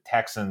one that the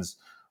Texans,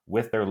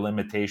 with their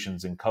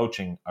limitations in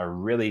coaching, are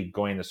really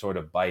going to sort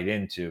of bite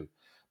into.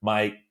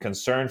 My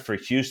concern for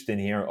Houston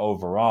here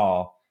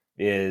overall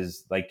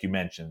is, like you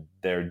mentioned,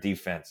 their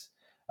defense.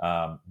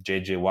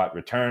 J.J. Watt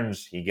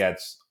returns. He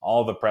gets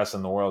all the press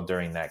in the world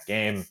during that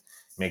game,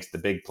 makes the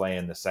big play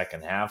in the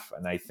second half.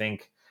 And I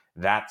think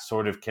that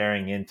sort of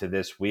carrying into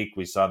this week,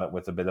 we saw that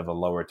with a bit of a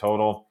lower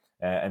total.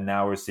 And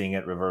now we're seeing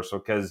it reversal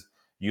because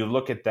you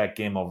look at that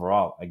game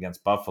overall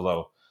against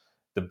Buffalo,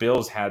 the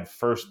Bills had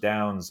first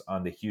downs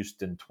on the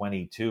Houston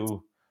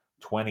 22,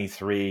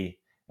 23,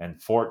 and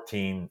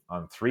 14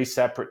 on 3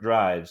 separate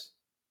drives.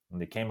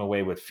 And they came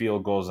away with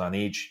field goals on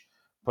each,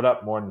 put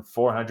up more than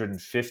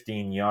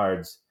 415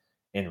 yards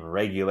in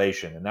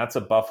regulation. And that's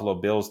a Buffalo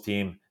Bills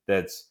team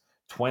that's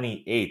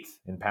 28th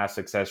in pass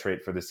success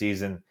rate for the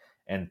season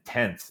and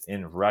 10th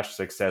in rush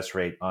success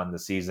rate on the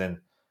season.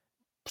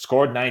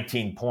 Scored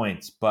 19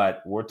 points,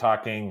 but we're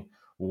talking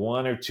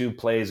 1 or 2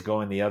 plays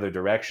going the other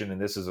direction. And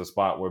this is a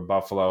spot where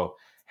Buffalo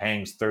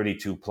hangs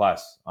 32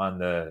 plus on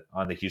the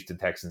Houston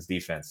Texans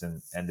defense.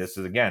 And this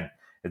is, again,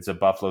 it's a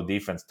Buffalo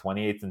defense,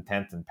 28th and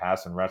 10th in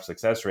pass and rush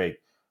success rate.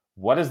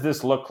 What does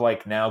this look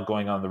like now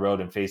going on the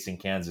road and facing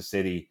Kansas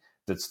City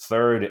that's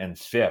 3rd and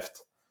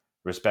 5th,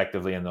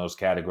 respectively, in those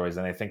categories?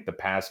 And I think the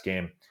pass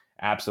game,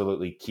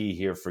 absolutely key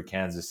here for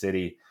Kansas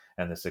City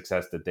and the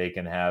success that they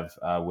can have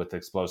with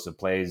explosive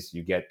plays.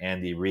 You get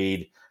Andy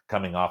Reid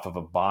coming off of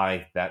a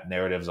bye. That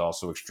narrative is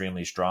also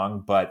extremely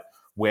strong. But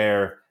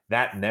where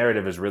that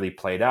narrative is really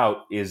played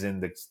out is in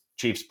the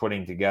Chiefs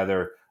putting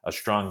together a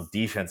strong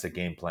defensive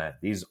game plan.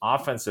 These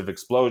offensive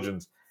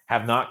explosions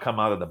have not come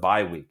out of the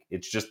bye week.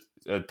 It's just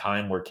a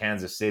time where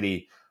Kansas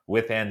City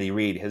with Andy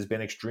Reid has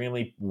been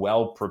extremely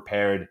well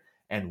prepared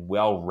and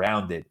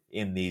well-rounded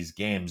in these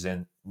games.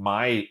 And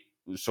my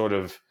sort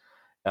of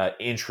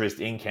interest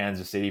in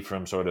Kansas City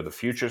from sort of the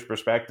futures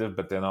perspective,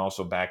 but then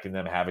also backing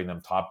them, having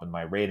them top in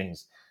my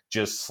ratings,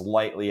 just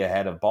slightly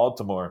ahead of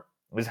Baltimore,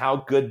 is how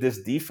good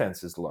this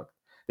defense has looked.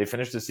 They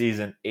finished the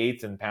season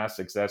 8th in pass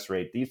success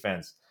rate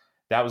defense.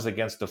 That was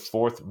against the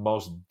 4th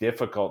most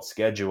difficult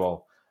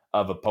schedule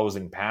of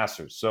opposing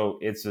passers. So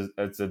it's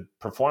a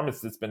performance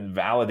that's been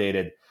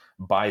validated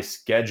by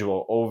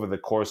schedule over the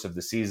course of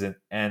the season.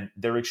 And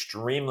they're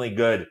extremely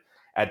good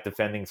at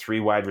defending 3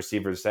 wide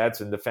receiver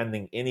sets and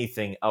defending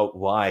anything out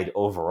wide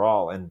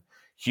overall. And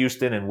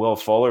Houston and Will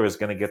Fuller is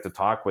going to get to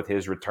talk with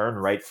his return,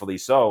 rightfully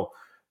so.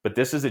 But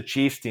this is a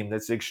Chiefs team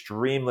that's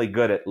extremely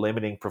good at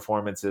limiting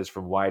performances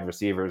from wide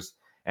receivers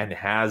and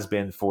has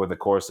been for the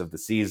course of the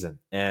season.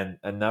 And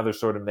another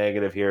sort of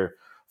negative here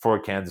for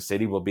Kansas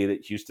City will be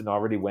that Houston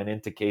already went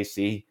into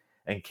KC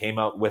and came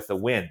out with a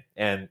win.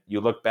 And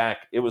you look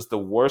back, it was the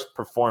worst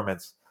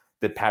performance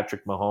that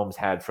Patrick Mahomes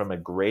had from a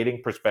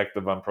grading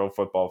perspective on Pro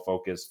Football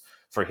Focus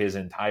for his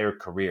entire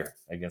career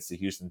against the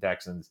Houston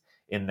Texans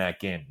in that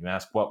game. You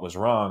ask what was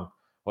wrong.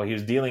 Well, he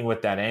was dealing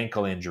with that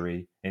ankle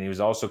injury, and he was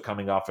also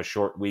coming off a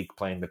short week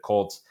playing the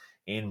Colts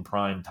in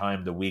prime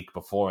time the week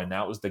before. And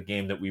that was the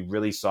game that we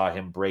really saw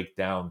him break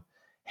down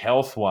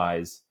health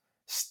wise.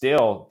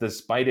 Still,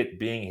 despite it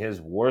being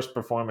his worst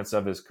performance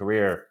of his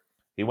career,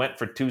 he went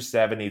for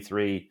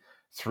 273,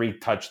 3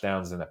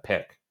 touchdowns, and a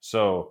pick.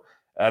 So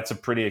that's a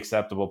pretty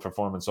acceptable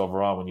performance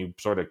overall when you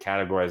sort of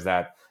categorize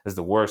that as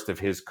the worst of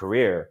his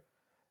career.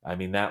 I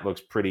mean, that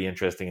looks pretty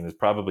interesting and is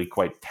probably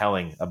quite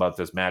telling about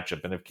this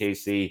matchup. And if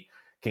KC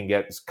can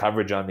get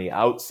coverage on the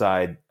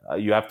outside,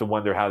 you have to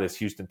wonder how this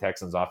Houston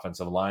Texans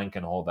offensive line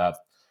can hold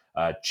up.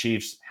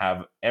 Chiefs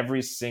have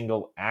every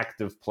single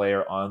active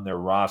player on their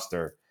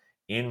roster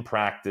in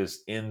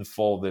practice in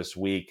full this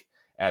week,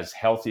 as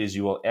healthy as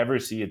you will ever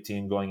see a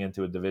team going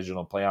into a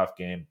divisional playoff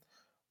game.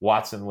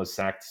 Watson was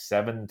sacked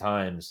 7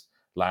 times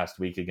last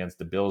week against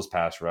the Bills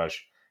pass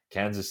rush.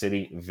 Kansas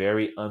City,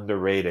 very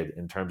underrated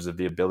in terms of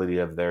the ability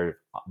of their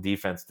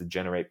defense to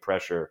generate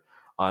pressure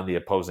on the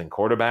opposing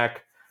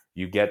quarterback.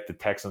 You get the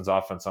Texans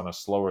offense on a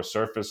slower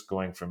surface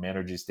going from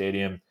Energy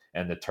Stadium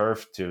and the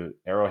turf to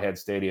Arrowhead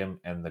Stadium,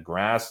 and the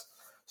grass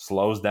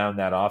slows down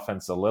that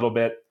offense a little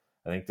bit.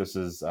 I think this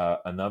is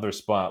another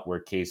spot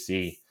where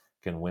KC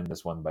can win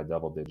this one by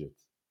double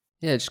digits.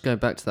 Yeah, just going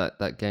back to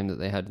that game that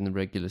they had in the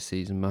regular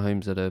season,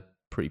 Mahomes had a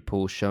pretty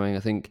poor showing.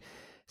 I think it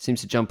seems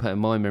to jump out of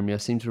my memory. I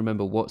seem to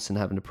remember Watson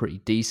having a pretty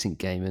decent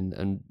game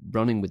and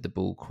running with the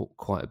ball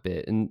quite a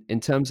bit. And in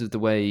terms of the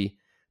way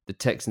the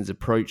Texans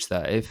approach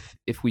that,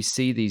 if we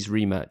see these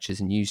rematches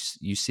and you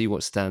see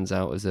what stands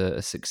out as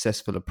a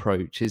successful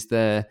approach, is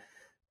there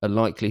a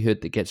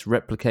likelihood that gets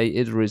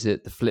replicated, or is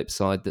it the flip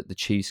side that the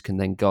Chiefs can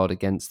then guard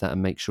against that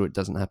and make sure it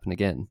doesn't happen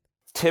again?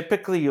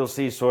 Typically, you'll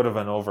see sort of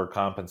an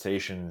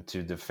overcompensation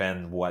to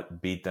defend what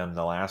beat them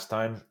the last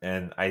time.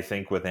 And I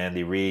think with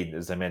Andy Reid,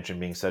 as I mentioned,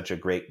 being such a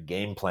great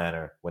game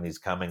planner when he's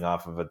coming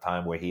off of a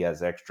time where he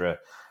has extra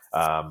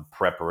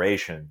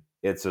preparation,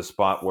 it's a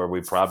spot where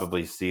we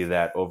probably see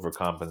that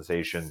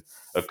overcompensation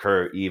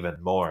occur even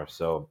more.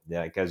 So,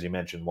 yeah, as you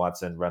mentioned,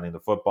 Watson running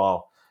the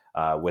football,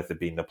 with it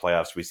being the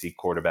playoffs, we see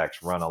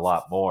quarterbacks run a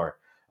lot more.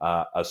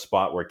 A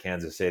spot where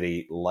Kansas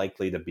City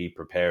likely to be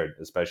prepared,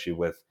 especially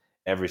with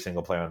every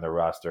single player on their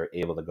roster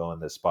able to go in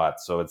this spot.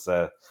 So it's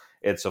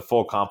a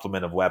full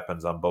complement of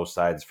weapons on both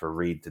sides for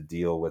Reid to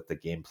deal with the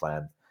game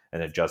plan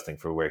and adjusting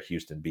for where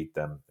Houston beat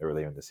them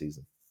earlier in the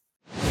season.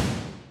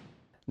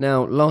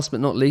 Now, last but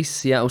not least,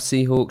 Seattle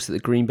Seahawks at the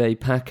Green Bay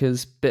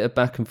Packers. Bit of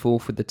back and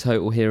forth with the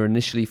total here.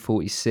 Initially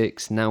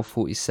 46, now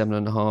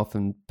 47.5,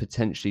 and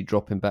potentially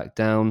dropping back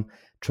down.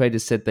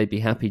 Traders said they'd be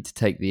happy to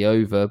take the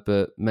over,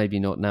 but maybe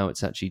not now.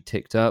 It's actually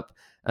ticked up.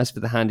 As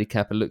for the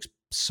handicap, it looks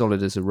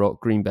solid as a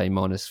rock. Green Bay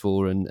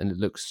 -4, and it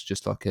looks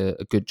just like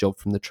a good job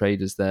from the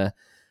traders there.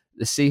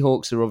 The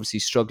Seahawks are obviously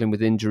struggling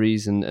with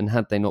injuries, and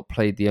had they not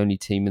played the only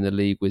team in the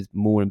league with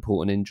more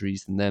important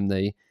injuries than them,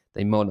 they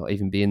might not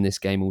even be in this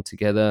game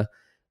altogether.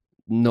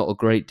 Not a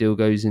great deal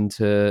goes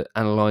into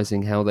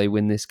analysing how they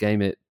win this game.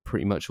 It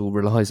pretty much all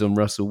relies on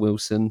Russell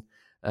Wilson.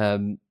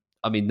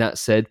 I mean, that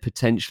said,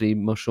 potentially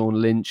Marshawn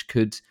Lynch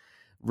could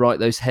write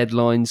those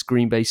headlines.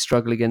 Green Bay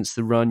struggle against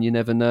the run. You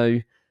never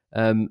know.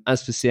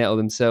 As for Seattle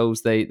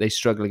themselves, they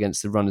struggle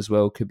against the run as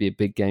well. Could be a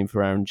big game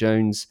for Aaron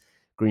Jones.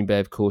 Green Bay,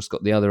 of course,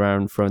 got the other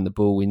Aaron throwing the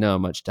ball. We know how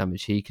much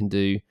damage he can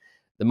do.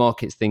 The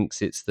market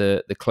thinks it's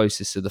the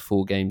closest of the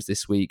 4 games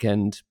this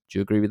weekend. Do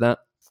you agree with that?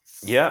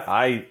 Yeah,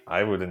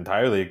 I would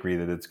entirely agree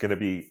that it's going to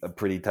be a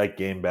pretty tight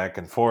game back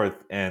and forth.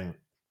 And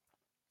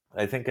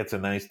I think it's a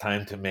nice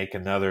time to make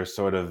another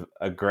sort of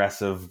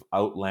aggressive,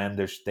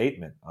 outlandish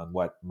statement on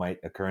what might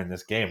occur in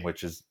this game,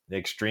 which is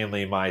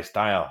extremely my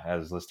style,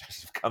 as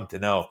listeners have come to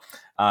know.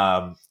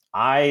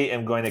 I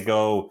am going to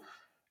go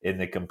in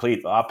the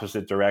complete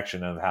opposite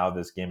direction of how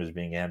this game is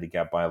being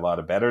handicapped by a lot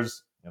of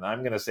bettors. And I'm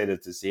going to say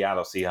that the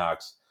Seattle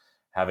Seahawks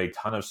have a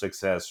ton of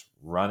success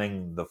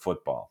running the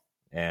football.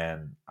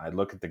 And I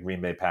look at the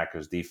Green Bay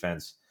Packers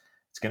defense.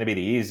 It's going to be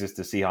the easiest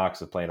the Seahawks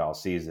have played all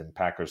season.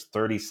 Packers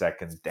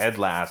 32nd, dead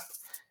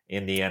last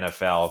in the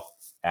NFL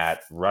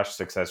at rush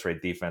success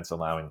rate defense,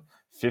 allowing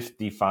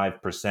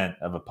 55%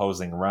 of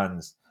opposing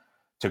runs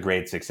to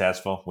grade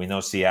successful. We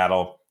know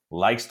Seattle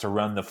likes to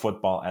run the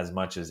football as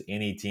much as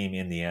any team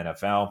in the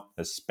NFL,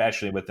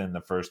 especially within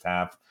the first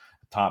half.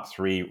 Top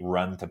 3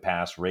 run to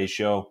pass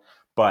ratio.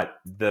 But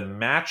the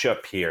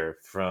matchup here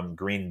from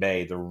Green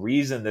Bay, the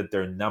reason that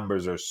their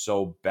numbers are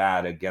so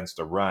bad against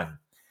a run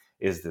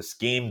is the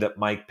scheme that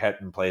Mike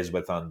Pettin plays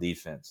with on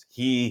defense.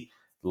 He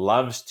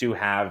loves to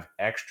have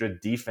extra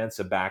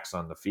defensive backs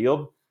on the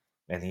field,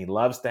 and he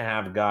loves to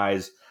have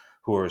guys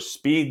who are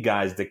speed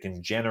guys that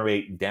can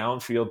generate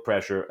downfield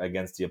pressure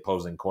against the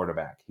opposing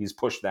quarterback. He's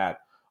pushed that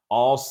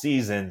all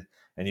season,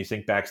 and you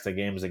think back to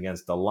games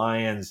against the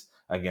Lions,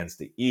 against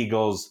the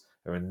Eagles.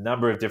 There were a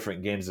number of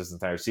different games this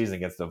entire season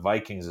against the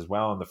Vikings as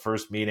well. In the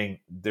first meeting,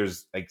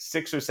 there's like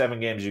 6 or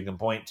 7 games you can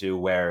point to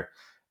where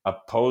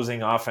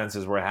opposing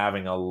offenses were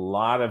having a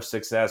lot of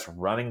success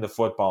running the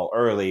football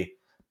early,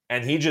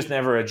 and he just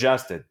never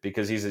adjusted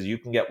because he says you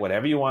can get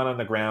whatever you want on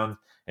the ground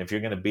If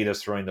you're going to beat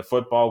us throwing the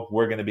football,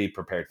 we're going to be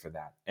prepared for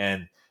that.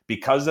 And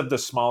because of the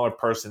smaller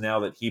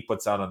personnel that he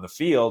puts out on the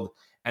field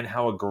and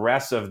how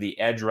aggressive the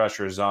edge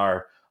rushers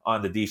are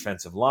on the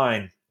defensive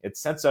line, it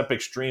sets up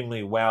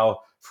extremely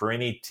well for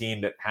any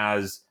team that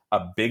has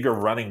a bigger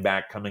running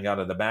back coming out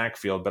of the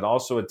backfield, but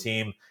also a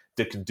team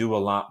that can do a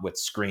lot with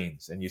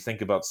screens. And you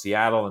think about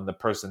Seattle and the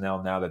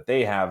personnel now that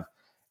they have,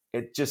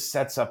 it just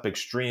sets up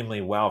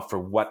extremely well for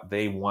what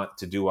they want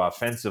to do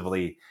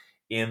offensively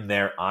in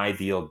their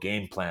ideal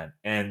game plan.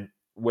 And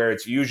where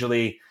it's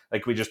usually,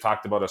 like we just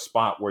talked about, a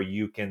spot where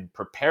you can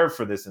prepare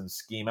for this and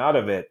scheme out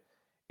of it,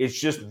 it's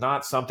just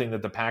not something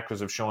that the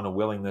Packers have shown a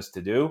willingness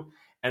to do.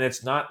 And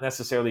it's not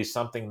necessarily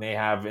something they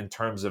have in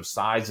terms of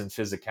size and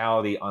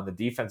physicality on the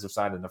defensive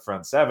side in the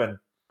front seven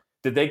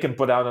that they can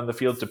put out on the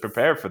field to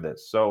prepare for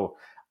this. So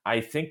I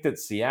think that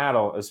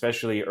Seattle,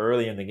 especially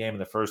early in the game in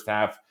the first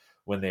half,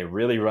 when they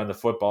really run the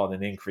football at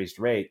an increased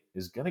rate,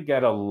 is going to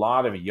get a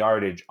lot of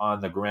yardage on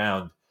the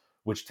ground,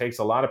 which takes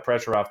a lot of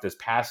pressure off this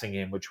passing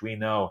game, which we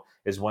know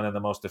is one of the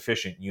most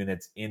efficient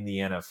units in the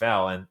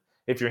NFL. And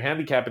if you're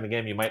handicapping the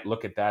game, you might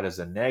look at that as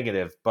a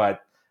negative, but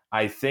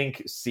I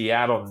think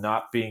Seattle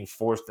not being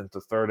forced into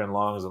third and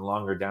longs and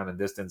longer down and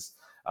distance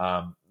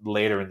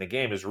later in the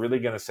game is really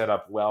going to set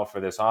up well for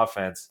this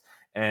offense,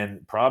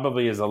 and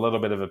probably is a little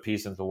bit of a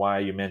piece into why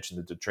you mentioned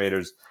that the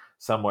traders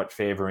somewhat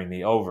favoring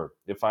the over.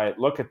 If I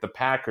look at the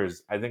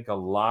Packers, I think a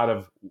lot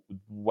of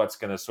what's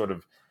going to sort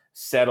of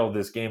settle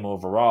this game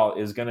overall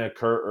is going to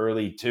occur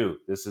early too.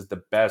 This is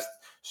the best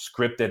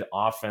scripted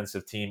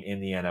offensive team in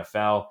the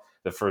NFL.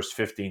 The first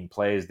 15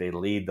 plays, they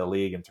lead the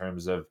league in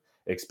terms of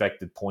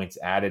expected points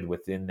added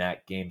within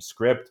that game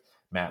script.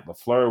 Matt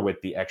LaFleur,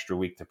 with the extra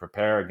week to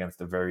prepare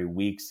against a very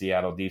weak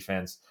Seattle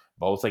defense,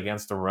 both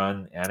against the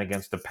run and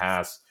against the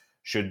pass,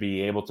 should be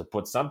able to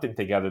put something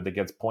together that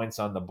gets points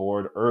on the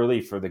board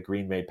early for the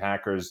Green Bay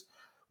Packers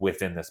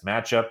within this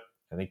matchup.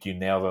 I think you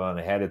nailed it on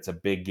the head. It's a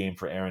big game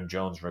for Aaron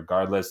Jones,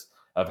 regardless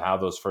of how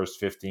those first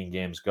 15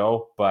 games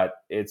go. But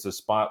it's a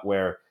spot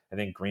where I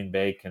think Green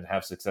Bay can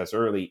have success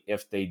early.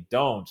 If they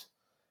don't,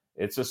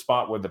 it's a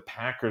spot where the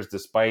Packers,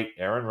 despite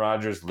Aaron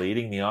Rodgers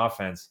leading the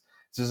offense,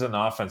 this is an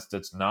offense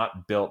that's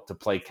not built to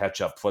play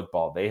catch-up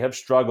football. They have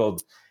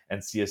struggled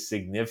and see a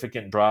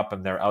significant drop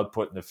in their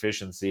output and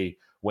efficiency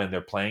when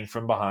they're playing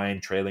from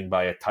behind, trailing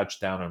by a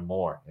touchdown or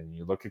more. And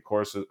you look at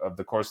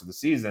the course of the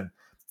season,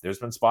 there's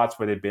been spots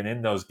where they've been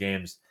in those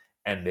games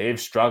and they've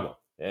struggled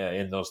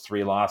in those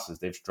 3 losses.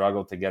 They've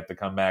struggled to get the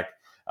comeback.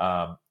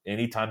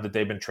 Anytime that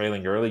they've been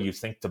trailing early, you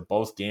think to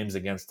both games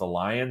against the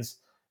Lions,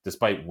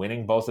 despite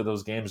winning both of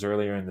those games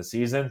earlier in the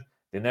season,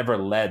 they never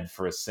led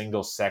for a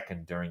single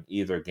second during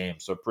either game.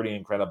 So pretty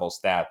incredible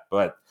stat.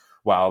 But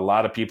while a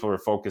lot of people are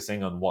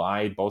focusing on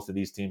why both of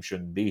these teams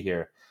shouldn't be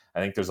here, I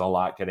think there's a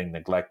lot getting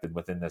neglected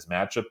within this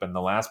matchup. And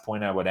the last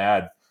point I would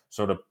add,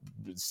 sort of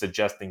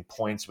suggesting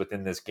points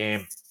within this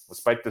game,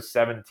 despite the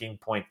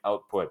 17-point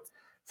output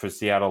for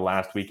Seattle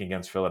last week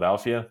against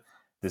Philadelphia,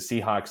 the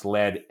Seahawks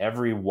led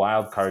every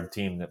wildcard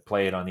team that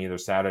played on either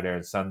Saturday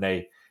or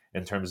Sunday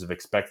in terms of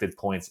expected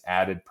points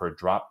added per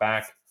drop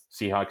back.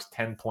 Seahawks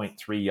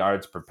 10.3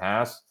 yards per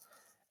pass.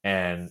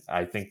 And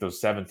I think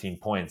those 17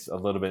 points, a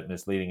little bit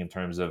misleading in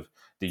terms of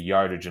the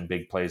yardage and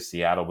big plays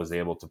Seattle was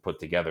able to put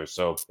together.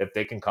 So if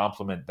they can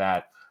complement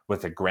that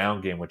with a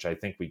ground game, which I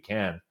think we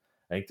can,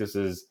 I think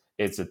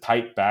it's a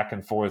tight back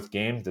and forth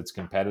game that's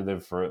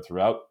competitive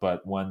throughout,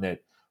 but one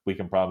that we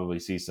can probably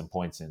see some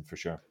points in for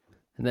sure.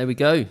 And there we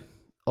go.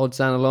 Odds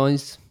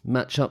analysed,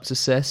 matchups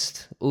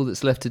assessed. All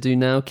that's left to do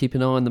now, keep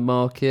an eye on the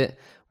market,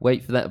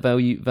 wait for that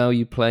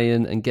value play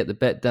and get the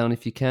bet down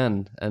if you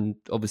can. And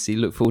obviously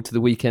look forward to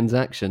the weekend's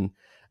action.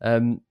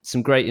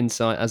 Some great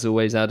insight as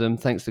always, Adam.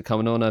 Thanks for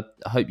coming on. I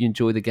hope you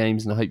enjoy the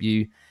games and I hope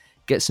you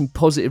get some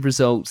positive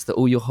results that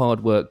all your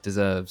hard work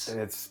deserves.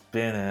 It's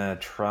been a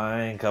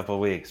trying couple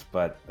of weeks,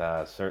 but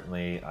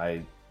certainly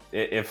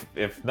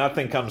if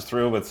nothing comes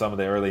through with some of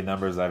the early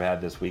numbers I've had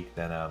this week,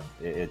 then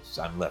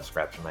I'm left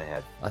scratching my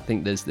head. I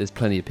think there's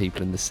plenty of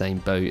people in the same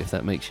boat, if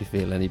that makes you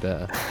feel any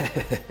better.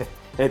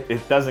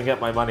 It doesn't get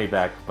my money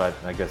back, but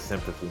I guess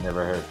sympathy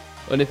never hurt.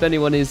 And if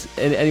anyone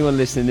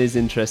listening is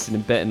interested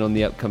in betting on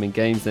the upcoming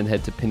games, then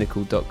head to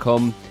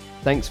pinnacle.com.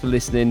 Thanks for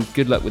listening.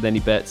 Good luck with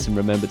any bets, and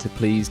remember to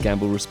please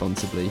gamble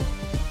responsibly.